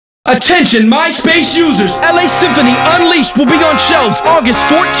Attention MySpace users, LA Symphony Unleashed will be on shelves August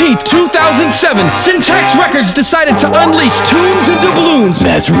 14th, 2007. Syntax Records decided to unleash tunes into balloons.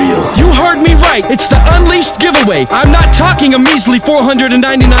 That's real. You heard me right, it's the Unleashed giveaway. I'm not talking a measly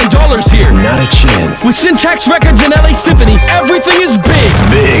 $499 here. Not a chance. With Syntax Records and LA Symphony, everything is big.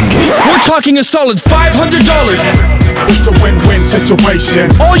 Big. We're talking a solid $500. It's a win-win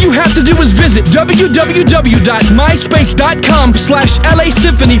situation. All you have to do is visit www.myspace.com/LA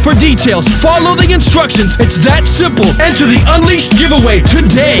Symphony for details. Follow the instructions. It's that simple. Enter the Unleashed giveaway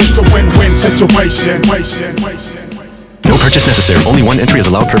today. It's a win-win situation. No purchase necessary. Only one entry is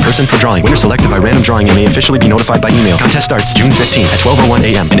allowed per person per drawing. Winner selected by random drawing and may officially be notified by email. Contest starts June 15 at 12:01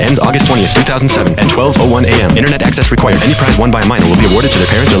 a.m. and ends August 20th, 2007 at 12:01 a.m. Internet access required. Any prize won by a minor will be awarded to their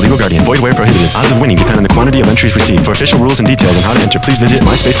parents or legal guardian. Void where prohibited. Odds of winning depend on the quantity of entries received. For official rules and details on how to enter, please visit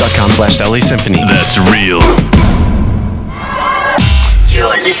myspace.com/LA Symphony. That's real.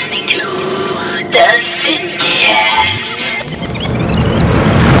 You're listening to the Sincast.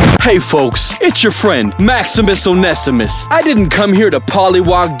 Hey folks, it's your friend, Maximus Onesimus. I didn't come here to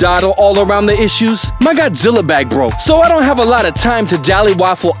pollywog dawdle all around the issues. My Godzilla bag broke, so I don't have a lot of time to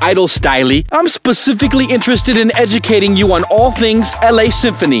dally-waffle idle styly. I'm specifically interested in educating you on all things LA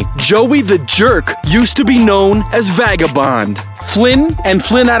Symphony. Joey the Jerk used to be known as Vagabond. Flynn and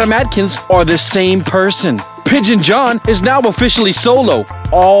Flynn Adam Atkins are the same person. Pigeon John is now officially solo.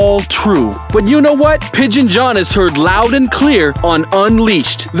 All true. But you know what? Pigeon John is heard loud and clear on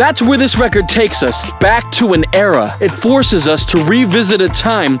Unleashed. That's where this record takes us, back to an era. It forces us to revisit a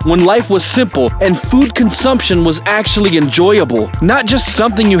time when life was simple and food consumption was actually enjoyable, not just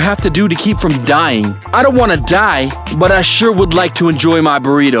something you have to do to keep from dying. I don't want to die, but I sure would like to enjoy my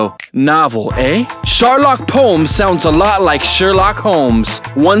burrito. Novel, eh? Sherlock Poems sounds a lot like Sherlock Holmes.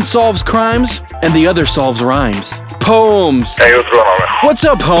 One solves crimes and the other solves rhymes. Poems. Hey, what's going on, man? What's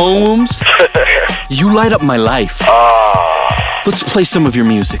up, Holmes? You light up my life. Let's play some of your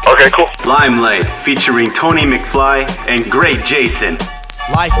music. Okay, cool. Limelight, featuring Tony McFly and Great Jason.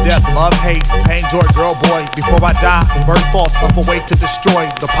 Life, death, love, hate, pain, joy, girl, boy. Before I die, birth thoughts of a way to destroy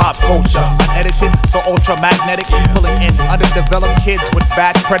the pop culture. Unedited, so ultra magnetic, pulling in underdeveloped kids with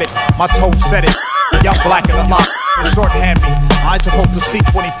bad credit. My tone said it. Young black and alive, shorthand me. I'm supposed to see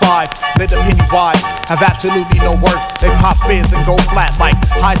 25, then the penny wise have absolutely no worth. They pop fizz and go flat like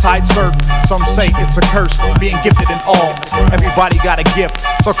high tide surf. Some say it's a curse, being gifted in all. Everybody got a gift,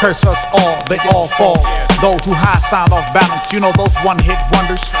 so curse us all, they all fall. Those who high sound off balance, you know those one-hit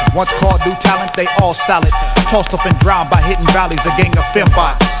wonders. Once called new talent, they all salad. Tossed up and drowned by hidden valleys, a gang of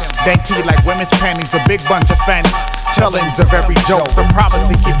fembots. Dainty like women's panties, a big bunch of fannies. Tellings of every joke, the promise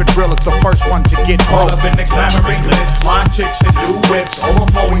to keep it real is the first one to get all up in the glamoring glitz, flying chicks and new whips,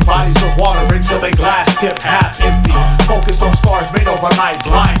 overflowing bodies of water until they glass tip half empty. Focused on stars made overnight,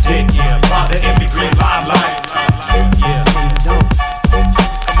 blinded by the empty green limelight.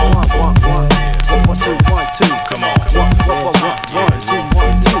 Come on, 1, 2, 1, 2. Come on, 1, 2, 1,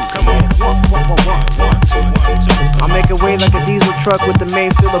 2. Come on, 1, 2, 1, 2. I make a way like a diesel truck with the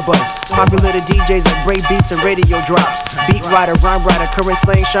main syllabus. Popular to DJs like break beats and radio drops. Beat writer, rhyme writer, current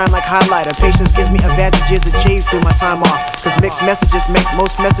slang shine like highlighter. Patience gives me advantages achieved through my time off. Cause mixed messages make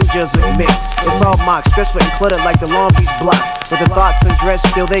most messengers look mixed. It's all mock, stressful and cluttered like the Long Beach blocks. With the thoughts and dress,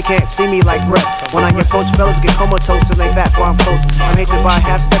 still they can't see me like breath. When I approach fellas get comatose and they fat farm coats. I'm hated by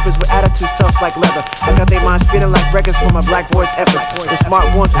half-steppers with attitudes tough like leather. I got they mind spinning like records for my black boys' efforts. The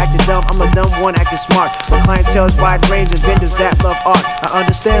smart ones acting dumb, I'm a dumb one acting smart. My clientele is wide range of vendors that love art. I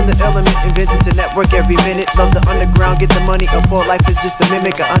understand the element invented to network every minute. Love the underground, get the money up, poor life is just a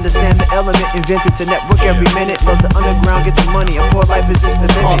mimic. I understand the element invented to network every minute. Love the underground, get the money up, poor life is just a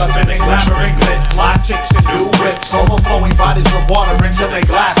mimic. All up in the glamoring glitz, fly chicks and new whips, overflowing bodies of water until they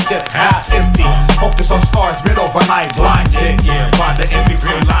glass tip half empty. Focus on stars mid overnight, blinded by the empty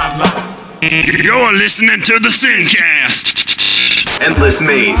green limelight. You're listening to the Sincast. Endless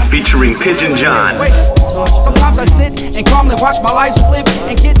Maze, featuring Pigeon John. Wait, sometimes I sit and calmly watch my life slip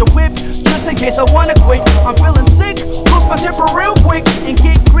and get the whip, just in case I wanna quit. I'm feeling sick, lose my temper real quick and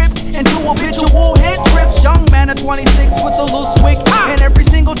get gripped into habitual head trips. Young man at 26 with a loose wick, and every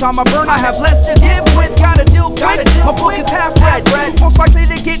single time I burn I have less to give with. Gotta deal quick, my book is half read. Most likely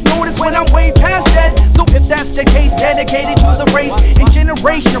to get noticed when I'm way past dead. So if that's the case, dedicated to the race and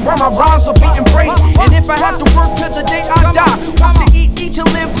generation where my rhymes will be embraced. And if I have to work till the day I die, want to eat to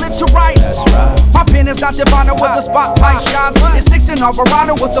live, live to write. My pen is not diviner where the spotlight shines. It's 6 in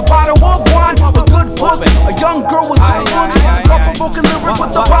Alvarado with a bottle of wine. A good book, a young girl with good looks. Thought-provoking lyric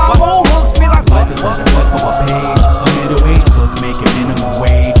with the Bible hooks. Be like, life is like a flip of a page. A middle-aged book making minimum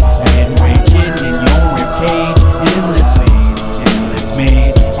wage. A hidden rage hidden in your ribcage. Endless maze, endless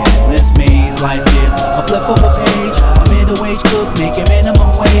maze, endless Life is a flip of a page. A middle-aged cook making minimum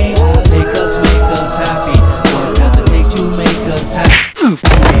wage. Make us happy. What does it take to make us happy?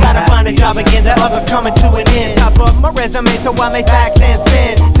 Gotta find a job again, that other's coming to an end. Top of my resume so I make facts and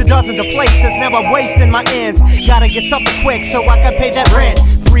send to dozens of places, never wasting my ends. Gotta get something quick so I can pay that rent.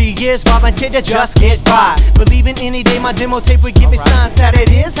 3 years volunteer to just get by. Believing any day my demo tape would give me signs that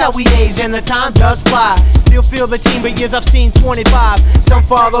it is how we age and the time does fly. Still feel the team, but years I've seen 25. Some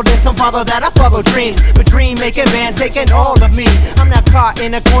follow this, some follow that, I follow dreams. But dream making man taking all of me. I'm not caught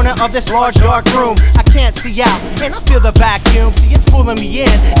in a corner of this large dark room. I can't see out and I feel the vacuum. See it's pulling me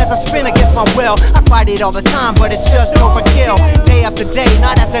in as I spin against my will. I fight it all the time, but it's just overkill. Day after day,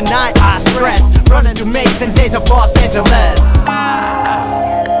 night after night, I stress. Running through mazes and days of Los Angeles.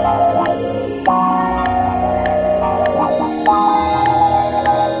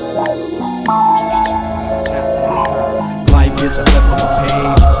 Life is a flip of a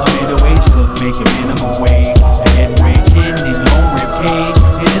page. A middle-aged cook making minimum wage. A head rage hidden in your own ribcage.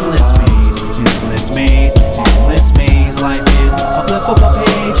 An endless maze, endless maze, endless maze. Life is a flip of a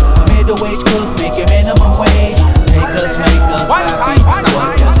page. A middle-aged cook making minimum wage. Make us happy.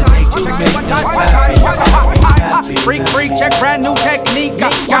 What does it take to make us happy? Freak, check brand new technique.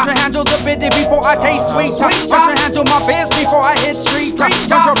 Got to handle the biddy before I taste sweet. Got to handle my biz before I hit street.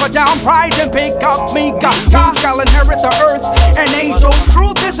 Got to put down pride and pick up me. Who shall inherit the earth? An age-old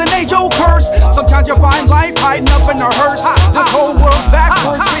truth is an age-old curse. Sometimes you find life hiding up in a hearse. This whole world's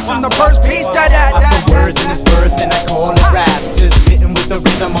backwards, chasing the first piece. I put words in this verse and I call it rap. Just spitting with the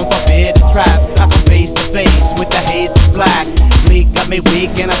rhythm on forbidden traps. I come face to face with the haze of black. Bleak got me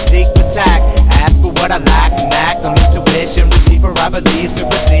weak and I seek the tack. Ask for what I lack and act on intuition. Receiver I believe,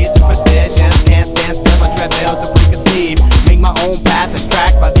 supersede superstitions. Can't stand still on treadmill to preconceive. Make my own path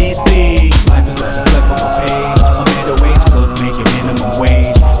distract by these feet. Life is but a flip of a page. A middle-aged cook making minimum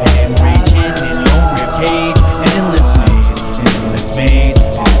wage. And rage hidden in your own ribcage. An endless maze, endless maze,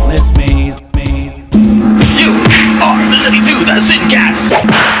 endless maze, maze. You are listening to the Sincast.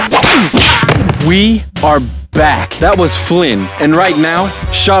 We are back. That was Flynn. And right now,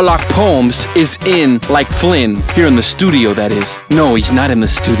 Sherlock Poems is in like Flynn. Here in the studio, that is. No, he's not in the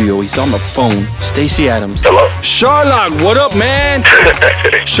studio. He's on the phone. Stacey Adams. Hello. Sherlock, what up, man?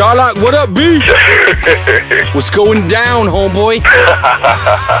 Sherlock, what up, B? What's going down, homeboy?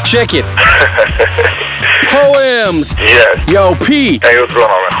 Check it. Poems. Yes. Yo, P. Hey, what's going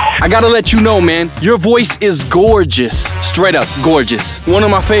on, man? I gotta let you know, man. Your voice is gorgeous. Straight up, gorgeous. One of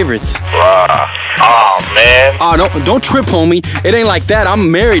my favorites. Oh, man. Oh, don't trip, homie. It ain't like that. I'm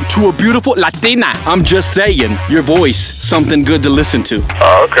married to a beautiful Latina. I'm just saying, your voice, something good to listen to.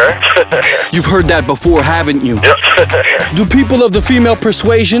 Oh, okay. You've heard that before, haven't you? Yep. Do people of the female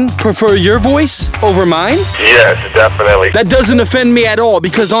persuasion prefer your voice over mine? Yes, definitely. That doesn't offend me at all,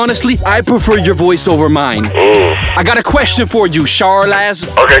 because honestly, I prefer your voice over mine. Ooh. I got a question for you, Charlaz.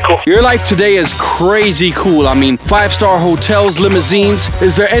 Okay, cool. Your life today is crazy cool. I mean, 5-star hotels, limousines.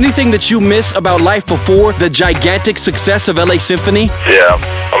 Is there anything that you miss about life before the gigantic success of LA Symphony? Yeah,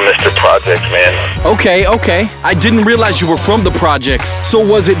 I'm Mr. Projects, man. Okay. I didn't realize you were from the projects. So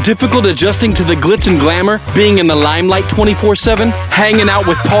was it difficult adjusting to the glitz and glamour, being in the limelight 24/7, hanging out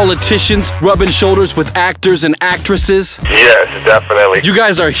with politicians, rubbing shoulders with actors and actresses? Yes, definitely. You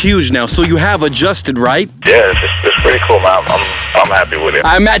guys are huge now, so you have adjusted, right? Yeah, it's pretty cool, man. I'm happy with it.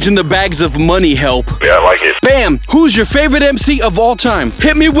 I imagine the bags of money help. Yeah, I like it. Bam! Who's your favorite MC of all time?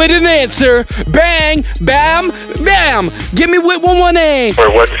 Hit me with an answer. Bang! Bam! Bam! Give me with one A.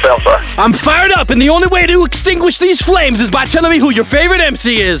 Wait, what'd you say? I'm sorry. I'm fired up, and the only way to extinguish these flames is by telling me who your favorite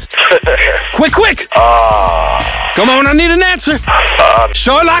MC is. Quick! Come on, I need an answer.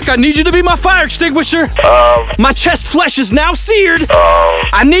 Sherlock, I need you to be my fire extinguisher. My chest flesh is now seared.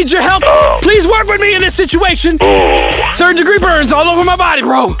 I need your help. Please work with me in this situation. 3rd-degree burns all over my body,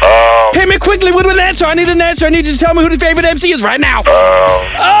 bro. Hit me quickly with an answer. I need an answer. I need you to tell me who the favorite MC is right now.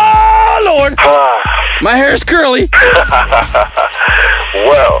 Oh, Lord. My hair is curly.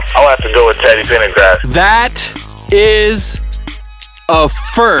 Well, I'll have to go with Teddy Pendergrass. That is a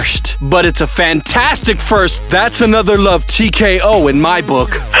first, but it's a fantastic first. That's another love TKO in my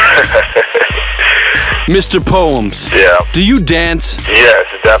book. Mr. Poems. Yeah. Do you dance? Yes,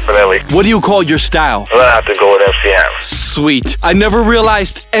 definitely. What do you call your style? I'm gonna have to go with MC Hammer. Sweet. I never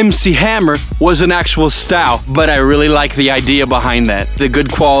realized MC Hammer was an actual style, but I really like the idea behind that. The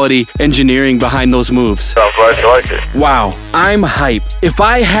good quality engineering behind those moves. I'm glad you like it. Wow, I'm hype. If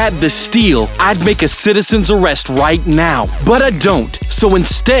I had the steel, I'd make a citizen's arrest right now. But I don't. So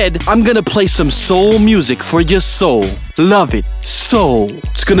instead, I'm gonna play some soul music for your soul. Love it. Soul.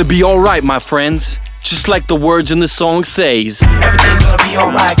 It's gonna be alright, my friends. just like the words in the song says. Everything's gonna be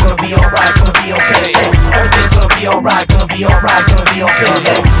alright, gonna be alright, gonna be okay. Everything's gonna be alright, gonna be alright, gonna be okay.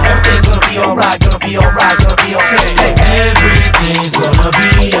 Everything's gonna be alright, gonna be alright, gonna be okay. Everything's gonna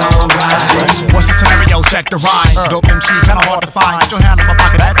be alright. What's the scenario? Check the rhyme. Dope MC, kinda hard to find. Get your hand in my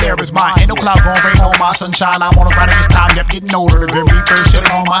pocket, that there is mine. Ain't no cloud gonna rain on my sunshine. I'm on the grind this time, yep, getting older. The Grim Reaper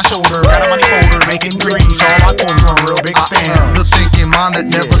sitting on my shoulder. Got a money folder, making green. So all I told him, a real big fan. The thinking mind that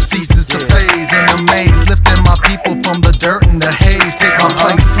never ceases to phase in a maze, lifting my people from the dirt and the haze. Take my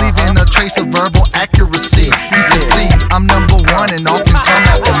place, leaving a trace of verbal accuracy. You can see I'm number one and all can come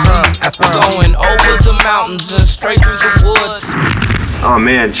after me. Going over the mountains and straight through the woods. Oh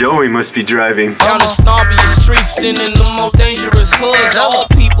man, Joey must be driving. Down the snobbiest streets and in the most dangerous hoods. All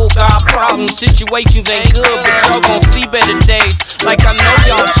people got problems, situations ain't good, but y'all gon' see better days, like I know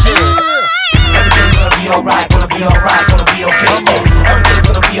y'all should. Everything's gonna be alright, gonna be alright, gonna be okay. Everything's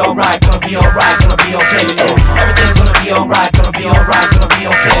gonna be alright, gonna be alright, gonna be okay. Everything's gonna be alright, gonna be alright, gonna be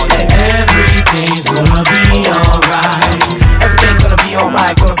okay. Everything's gonna be alright. Everything's gonna be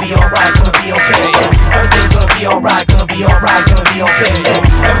alright, gonna be alright, gonna be okay. Everything's gonna be alright, gonna be alright, gonna be okay.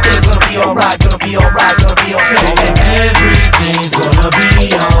 Everything's gonna be alright, gonna be alright, gonna be okay. Everything's gonna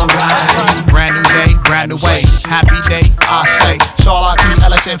be alright. Brand new day, brand new way. Happy day, I say. Charlotte P,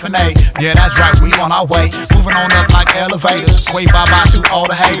 LA Symphony. Yeah, that's right, we on our way. Moving on up like elevators. Wave bye-bye to all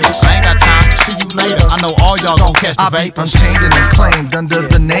the haters. I ain't got time, see you later. I know all y'all gon' catch the vapors. I be unchained and unclaimed under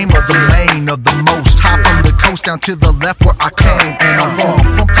the name of the main of the most high, from the coast down to the left where I came. And I'm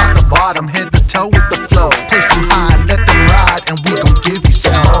from top to bottom, head to toe with the flow. Place them high, let them ride, and we gon' give you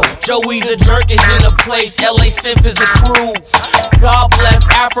some more. Joey the Jerk is in a place, LA Synth is a crew. God bless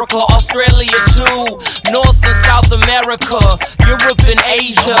Africa, Australia too. North and South America, Europe and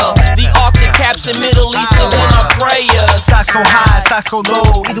Asia. The Arctic caps and Middle East is in our prayers. Stocks go high, stocks go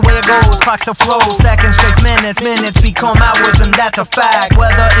low. Either way it goes, clocks still flow. Seconds straight minutes, minutes become hours, and that's a fact.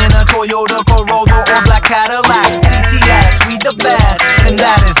 Whether in a Toyota Corolla or Black Cadillac, CTS, we the best, and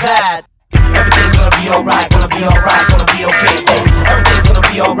that is that. Everything's gonna be alright, gonna be alright, gonna be okay. Everything's gonna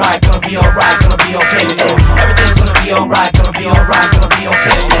be alright, gonna be alright, gonna be okay. Everything's gonna be alright, gonna be alright, gonna be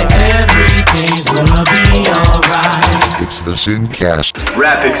okay. Everything's gonna be alright. It's the Sincast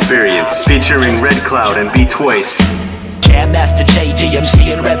Rap Experience featuring Red Cloud and B-Twice. Jam Master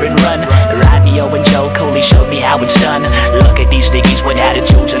JGMC and Reverend Run. Rodney and Joe Cooley showed me how it's done. Look at these niggas with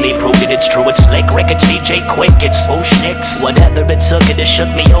attitudes and they proved it, it's true. It's slick, Rick, it's CJ Quick, it's full schnicks. Whatever it took, it shook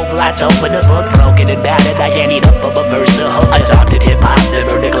me over. I opened the book, broken and battered. I ended up from a verse, a hook. Adopted hip-hop,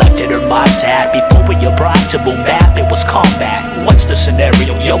 never neglected or mocked at. Before we brought to boom bap, it was combat. What's the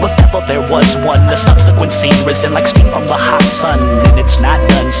scenario? Yo, if ever there was one, the subsequent scene risen like steam from the hot sun. And it's not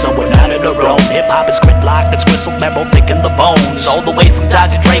done, so we're not in a row. Hip-hop is gridlocked, it's gristle metal thick in the bones. All the way from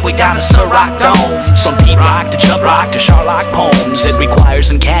Dr. Dre way down to Sir Rock Domes. From Pete Rock to Chubb Rock to Sherlock Poems. It requires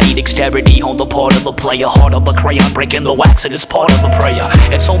uncanny dexterity on the part of the player. Heart of a crayon, breaking the wax, it is part of a prayer.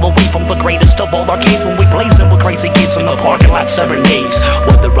 It's all the way from the greatest of all arcades when we blazing with crazy kids in the parking lot serenades.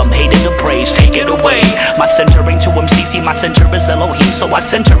 Whether I'm hated or praised, take it away. My centering to MCC, my center is Elohim. So I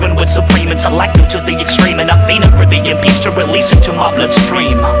center in with supreme intellect to the extreme. And I'm fiending for the MPs to release into my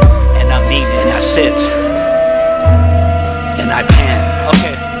bloodstream. And I mean it, and I sit and I pan.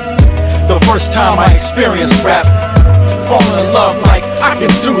 Okay. The first time I experienced rap, falling in love like I can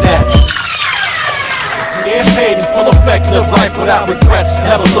do that. Getting paid in full effect, live life without regrets,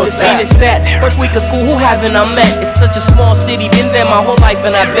 never look The scene back. is set. First week of school, who haven't I met? It's such a small city, been there my whole life,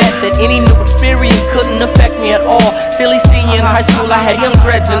 and I bet that any new experience couldn't affect me at all. Silly senior in high school, I had young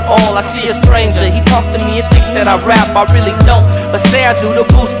dreads and all. I see a stranger, he talks to me and thinks that I rap. I really don't, but say I do to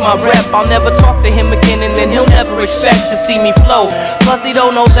boost my rep. I'll never talk to him again, and then he'll never expect to see me flow. Plus he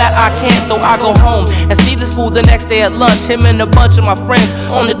don't know that I can't, so I go home and see this fool the next day at lunch. Him and a bunch of my friends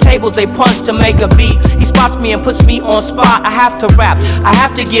on the tables they punch to make a beat. He spots me and puts me on spot. I have to rap, I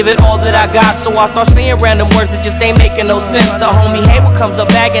have to give it all that I got. So I start saying random words that just ain't making no sense. The homie Hayward comes up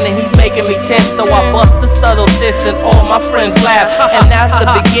bagging and he's making me tense. So I bust the subtle diss and all my friends laugh. And that's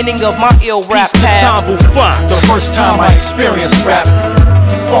the beginning of my ill rap path. The first time I experienced rap,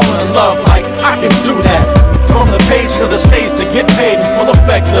 falling in love like I can do that. From the page to the stage to get paid in full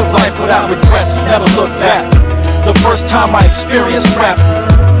effect, live life without regrets, never look back. The first time I experienced rap,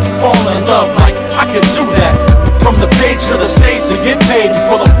 falling in love like I can do that. From the page to the stage to get paid in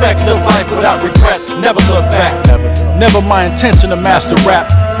full effect, live life without regrets, never look back. Never my intention to master rap.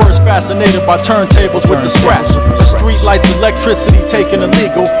 First fascinated by turntables with the scratch. The street lights, electricity taken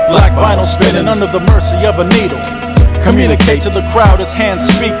illegal. Black vinyl spinning under the mercy of a needle. Communicate to the crowd as hands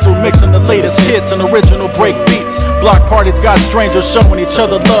speak through mixing the latest hits and original break beats. Block parties got strangers showing each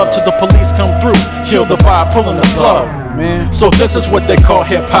other love till the police come through. Kill the vibe, pulling the plug. Man. So this is what they call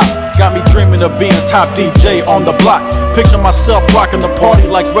hip-hop. Got me dreaming of being top DJ on the block. Picture myself rocking the party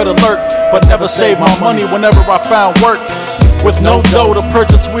like Red Alert, but never save my money whenever I found work. With no dough to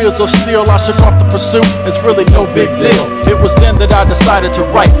purchase wheels of steel, I shook off the pursuit. It's really no big deal. It was then that I decided to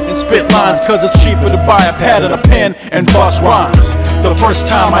write and spit lines, cause it's cheaper to buy a pad and a pen and bust rhymes. The first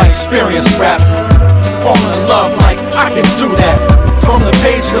time I experienced rap, falling in love like I can do that. From the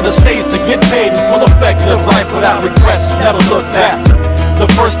page to the stage to get paid in full effect, live life without regrets, never look back. The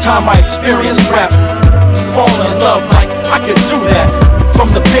first time I experienced rap, falling in love like I can do that.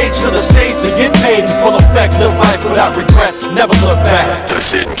 From the page to the stage to get paid in full effect, live life without regrets, never look back. The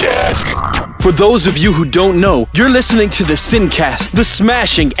Sincast. For those of you who don't know, you're listening to the Sincast, the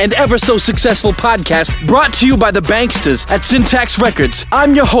smashing and ever so successful podcast brought to you by the Banksters at Syntax Records.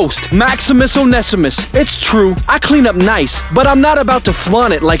 I'm your host, Maximus Onesimus. It's true, I clean up nice, but I'm not about to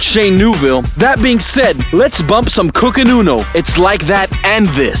flaunt it like Shane Newville. That being said, let's bump some Cookin' Uno. It's like that and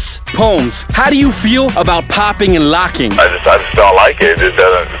this. Poems, how do you feel about popping and locking? I just don't like it. It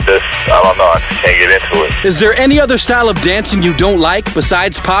doesn't, I don't know, I just can't get into it. Is there any other style of dancing you don't like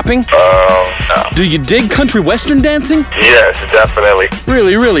besides popping? No. Do you dig country western dancing? Yes, definitely.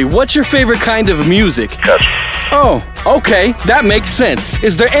 Really? What's your favorite kind of music? Country. Oh, okay, that makes sense.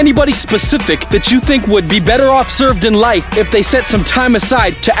 Is there anybody specific that you think would be better off served in life if they set some time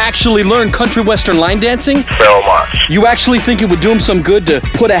aside to actually learn country western line dancing? So much. You actually think it would do him some good to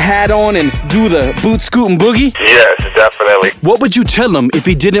put a hat on and do the boot scootin' boogie? Yes, definitely. What would you tell him if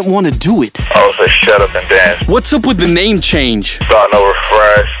he didn't want to do it? I would say shut up and dance. What's up with the name change? Starting over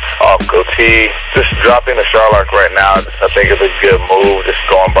fresh, off goatee. Just dropping the Charlotte right now, I think it's a good move, just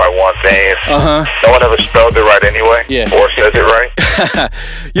going by one thing. No one ever spelled it right anyway, or says it right.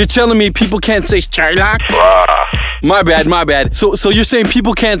 You're telling me people can't say Charlotte? My bad. So you're saying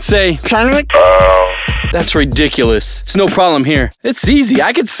people can't say Charlotte? That's ridiculous. It's no problem here. It's easy.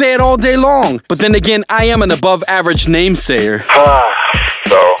 I could say it all day long. But then again, I am an above average namesayer.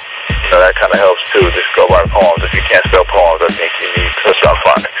 So that kind of helps too. Just go by poems. If you can't spell poems, I think you need to stop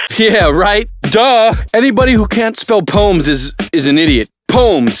finding. Yeah, right? Duh. Anybody who can't spell poems is an idiot.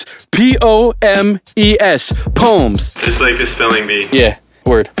 Poems. P-O-M-E-S. Poems. Just like the spelling bee. Yeah,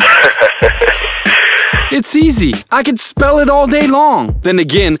 word. It's easy. I could spell it all day long. Then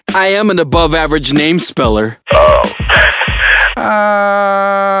again, I am an above average name speller.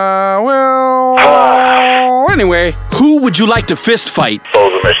 Anyway, who would you like to fist fight?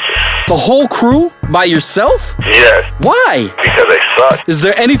 Souls of Mischief. The whole crew? By yourself? Yes. Why? Because they suck. Is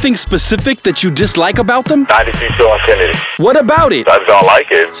there anything specific that you dislike about them? 93 to Infinity. What about it? I don't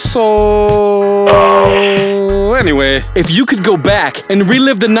like it. So... Anyway, if you could go back and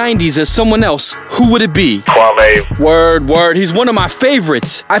relive the 90s as someone else, who would it be? Kwame. Word. He's one of my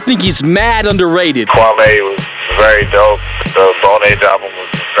favorites. I think he's mad underrated. Kwame was very dope. The Bone Age album was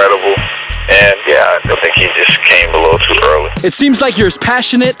incredible. And yeah, I think he just came a little too early. It seems like you're as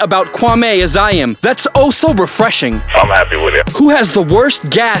passionate about Kwame as I am. That's oh so refreshing. I'm happy with it. Who has the worst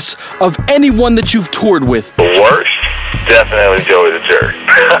gas of anyone that you've toured with? The worst? Definitely Joey the Jerk.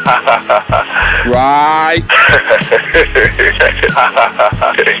 Right.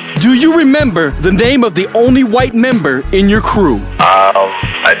 Do you remember the name of the only white member in your crew?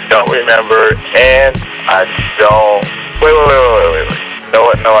 I don't remember, and I don't... Wait. No,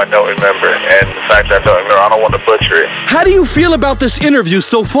 I don't remember. And the fact that I don't remember, I don't want to butcher it. How do you feel about this interview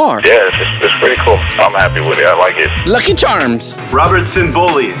so far? Yeah, it's pretty cool. I'm happy with it. I like it. Lucky Charms. Robertson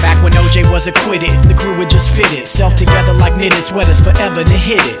Bullies. Back when OJ was acquitted, the crew would just fit it. Self together like knitted sweaters, forever to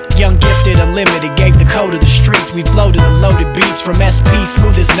hit it. Young, gifted, unlimited, gave the code of the streets. We floated the loaded beats from SP,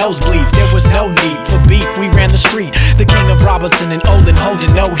 smooth as nosebleeds. There was no need for beef, we ran the street. The king of Robertson and Olin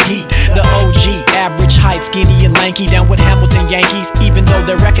holding no heat. The OG, average height, skinny and lanky, down with Hamilton Yankees, even though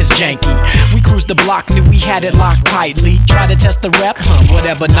their record's janky. We cruised the block, knew we had it locked tightly. Try to test the rep,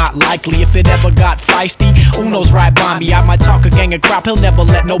 whatever, not likely. If it ever got feisty, Uno's right by me. I might talk a gang of crap, he'll never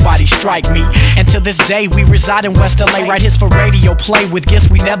let nobody strike me. And to this day, we reside in West LA, write hits for radio, play with gifts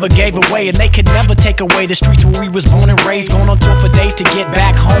we never gave away. And they could never take away the streets where we was born and raised. Going on tour for days to get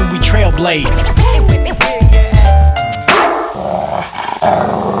back home, we trailblazed.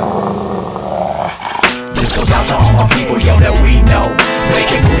 This goes out to all my people, yo, that we know.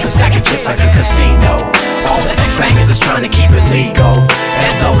 Making moves and stacking chips like a casino. All the ex-bangers is trying to keep it legal,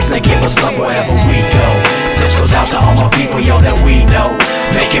 and those that give us love wherever we go. This goes out to all my people, yo, that we know.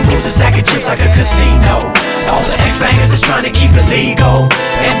 Making moves and stacking chips like a casino. All the ex-bangers is trying to keep it legal,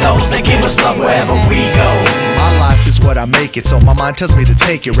 and those that give us love wherever we go. My life is what I make it, so my mind tells me to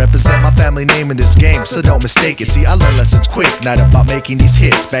take it. Represent my family name in this game, so don't mistake it. See, I learn lessons quick, not about making these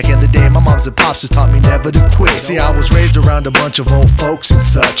hits. Back in the day, my moms and pops just taught me never to quit. See, I was raised around a bunch of old folks and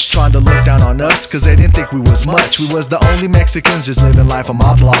such, trying to look down on us, cause they didn't think we was much. We was the only Mexicans just living life on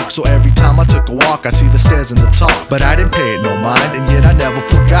my block. So every time I took a walk, I'd see the stairs and the top. But I didn't pay it no mind, and yet I never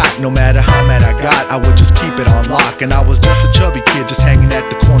forgot. No matter how mad I got, I would just keep it on lock. And I was just a chubby kid just hanging at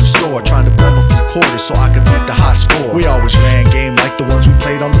the corner store, trying to bum a few quarters so I could beat the high score. We always ran game like the ones we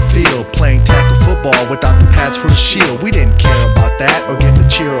played on the field, playing tackle football without the pads for a shield. We didn't care about that or getting a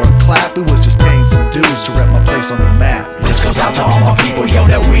cheer or a clap. It was just paying some dues to rep my place on the map. This goes out to all my people, yo,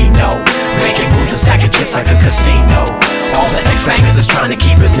 that we know, making moves and stacking chips like a casino. All the ex-bangers is trying to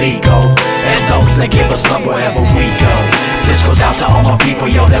keep it legal, and those that give us love wherever we go. This goes out to all my people,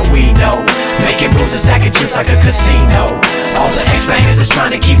 yo, that we know, making moves and stacking chips like a casino. All the ex-bangers is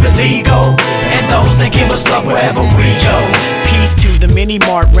trying to keep it legal, and those that give us love wherever we go. Peace to the mini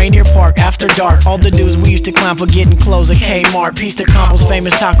mart, Rainier Park, after dark. All the dudes we used to clown for getting clothes at Kmart. Peace to Campos,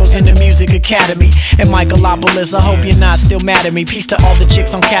 famous tacos in the Music Academy. And Michaelopolis, I hope you're not still mad at me. Peace to all the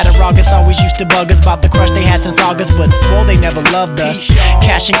chicks on Cattaraugus, always used to bug us about the crush they had since August, but swore they never loved us.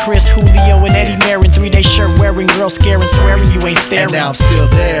 Cash and Chris, Julio and Eddie Marin, 3-day shirt wearing, girl scaring, swearing you ain't staring. And now I'm still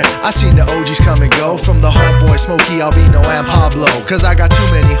there. I seen the OGs come and go, from the homeboy Smokey, Albino, and Pablo. Cause I got too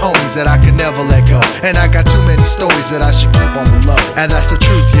many homies that I could never let go, and I got too many stories that I should keep on the low. And that's the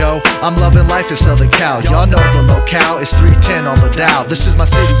truth, yo, I'm loving life in Southern Cal. Y'all know the locale, it's 310 on the dial. This is my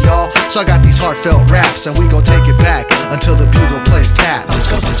city, y'all, so I got these heartfelt raps, and we gon' take it back until the bugle plays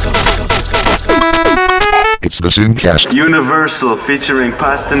taps. It's the Sincast. Universal featuring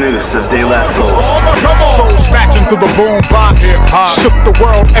Pastanus of De La Soul. Soul smashing through the boom box. Shook the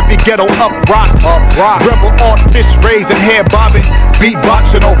world, every ghetto up rock. Rebel on fist raising, hair bobbing.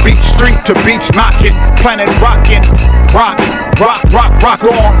 Beatboxing on beat street to beats knocking. Planet rocking. Rock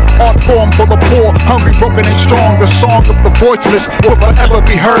on. Art form for the poor, hungry, broken and strong. The song of the voiceless will forever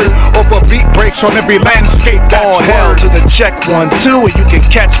be heard. Over beat breaks on every landscape. All hell to the check 1-2, and you can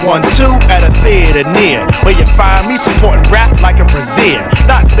catch 1-2 at a theater near. Where you find me supporting rap like a Brazil.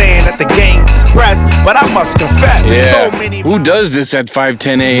 Not saying that the game's express, but I must confess, there's so many. Who does this at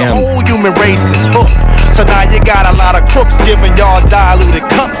 5:10 a.m.? The whole human race is hooked. So now you got a lot of crooks giving y'all diluted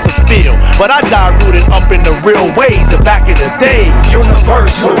cups of feel. But I diluted up in the real ways of back in the day.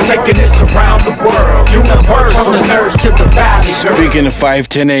 Universal, taking this around the world. Universal, from the nerds to the valley. Speaking of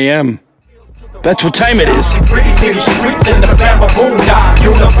 5:10 a.m., that's what time it is. Pretty city streets in the Bama boondocks.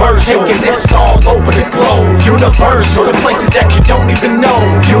 Universal, taking this all over the globe. Universal, to places that you don't even know.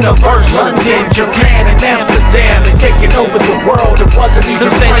 Universal, London, Japan, and Amsterdam is taking over the world. It wasn't even.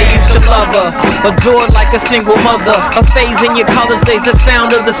 Some say they used to love her, adored like a single mother. A phase in your college days, the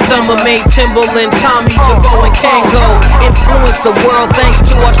sound of the summer made Timberland, Tommy, Jabot, and Kango influenced the world thanks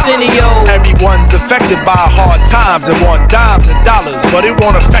to Arsenio. Everyone's affected by hard times and want dimes and dollars, but it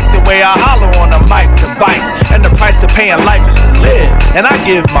won't affect the way I holler on the mic to bites. And the price to pay in life is to live. And I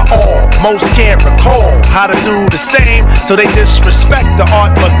give my all. Most can't recall how to do the same, so they disrespect the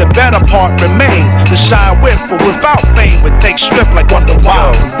art, but the better part remains. To shine with or without fame would take strip like Wonder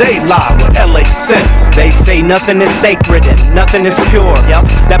Wild. They lie with LA Cent. They say nothing is sacred and nothing is pure.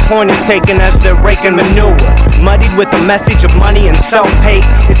 Yep, that point is taken as they're raking manure. Muddied with a message of money and self-hate.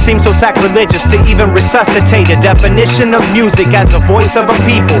 It seems so sacrilegious to even resuscitate a definition of music as a voice of a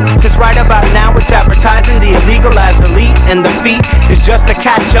people. Cause right about now it's advertising the illegal as elite, and the feat is just a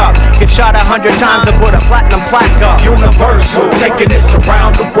catch up. Get shot 100 times and put a platinum plaque up. Universal, taking this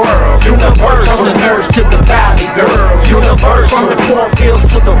around the world. Universal, from the nerds to the valley girls. Universal, from the cornfields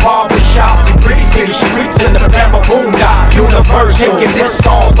to the barber shops and pretty city streets in the Bama boondocks. Universal, taking this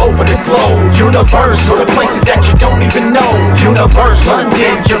all over the globe. Universal, to places that you don't even know. Universal,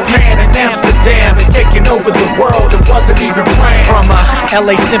 London, Japan, and Amsterdam is taking over the world. It wasn't even planned. From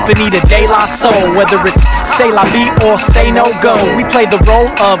LA Symphony to De La Soul, whether it's Say La Vie or Say No Go, we play the role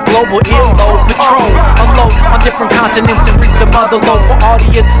of global earlobe patrol. Unload on different continents and reap the mother load for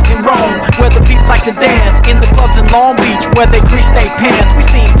audiences in Rome, where the peeps like to dance. In the clubs in Long Beach, where they grease their pants. We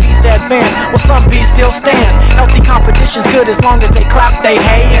seen peace advance, while some beat still stands. Healthy competition's good as long as they clap they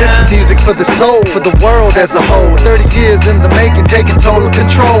hands. This is music for the soul, for the world as a whole. 30 years in the making, taking total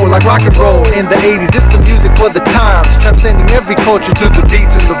control. Like rock and roll in the 80s, it's the music for the times, transcending every culture through the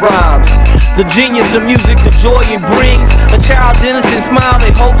beats and the rhymes. The genius of music, the joy it brings. A child's innocent smile,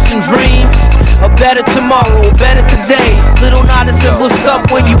 their hopes and dreams. A better tomorrow, a better today. Little Nada said, what's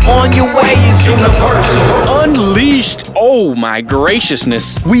up when you on your way? It's universal. Unleashed Oh my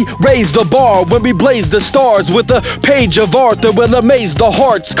graciousness. We raise the bar when we blaze the stars with a page of art that will amaze the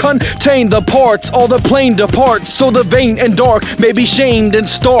hearts. Contain the parts, all the plain departs, so the vain and dark may be shamed and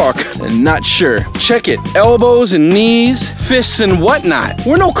stark. Not sure. Check it. Elbows and knees, fists and whatnot.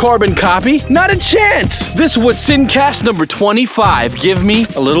 We're no carbon copy. Not a chance. This was Sincast number 25. Give me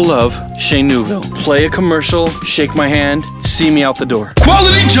a little love. Shane Newville. Play a commercial, shake my hand, see me out the door.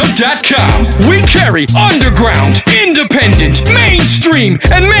 QualityJump.com. We carry underground, independent, mainstream,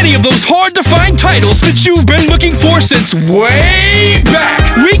 and many of those hard-to-find titles that you've been looking for since way back.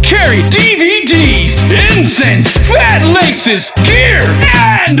 We carry DVDs, incense, fat laces, gear,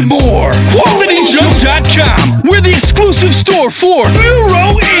 and more. QualityJump.com. We're the exclusive store for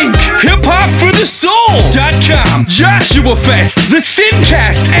Neuro Inc., Hip Hop for the Soul.com, Joshua Fest, The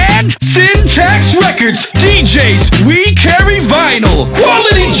Sincast, and Syntax Records. DJs, we carry vinyl.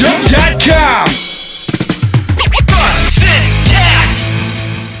 QualityJump.com.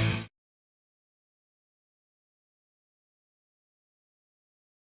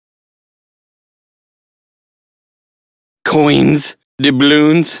 Coins,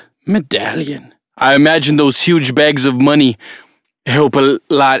 doubloons, medallion. I imagine those huge bags of money help a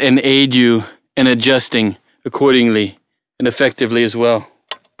lot and aid you in adjusting accordingly and effectively as well.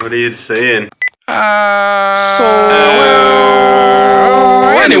 What are you saying?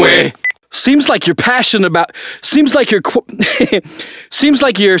 Anyway, seems like you're passionate about. Seems like you're. Seems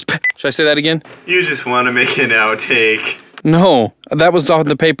like you're. Should I say that again? You just want to make an outtake. No, that was on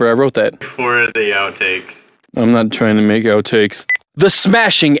the paper. I wrote that. For the outtakes. I'm not trying to make outtakes. The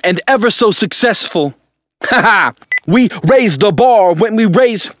smashing and ever so successful. Haha. We raise the bar when we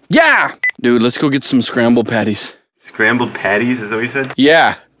raise. Yeah. Dude, let's go get some scrambled patties. Scrambled patties? Is that what you said?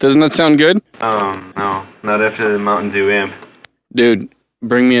 Yeah. Doesn't that sound good? No. Not after the Mountain Dew amp. Dude,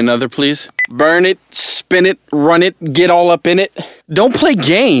 bring me another, please. Burn it, spin it, run it, get all up in it. Don't play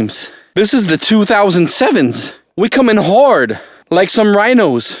games. This is the 2007s. We come in hard, like some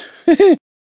rhinos.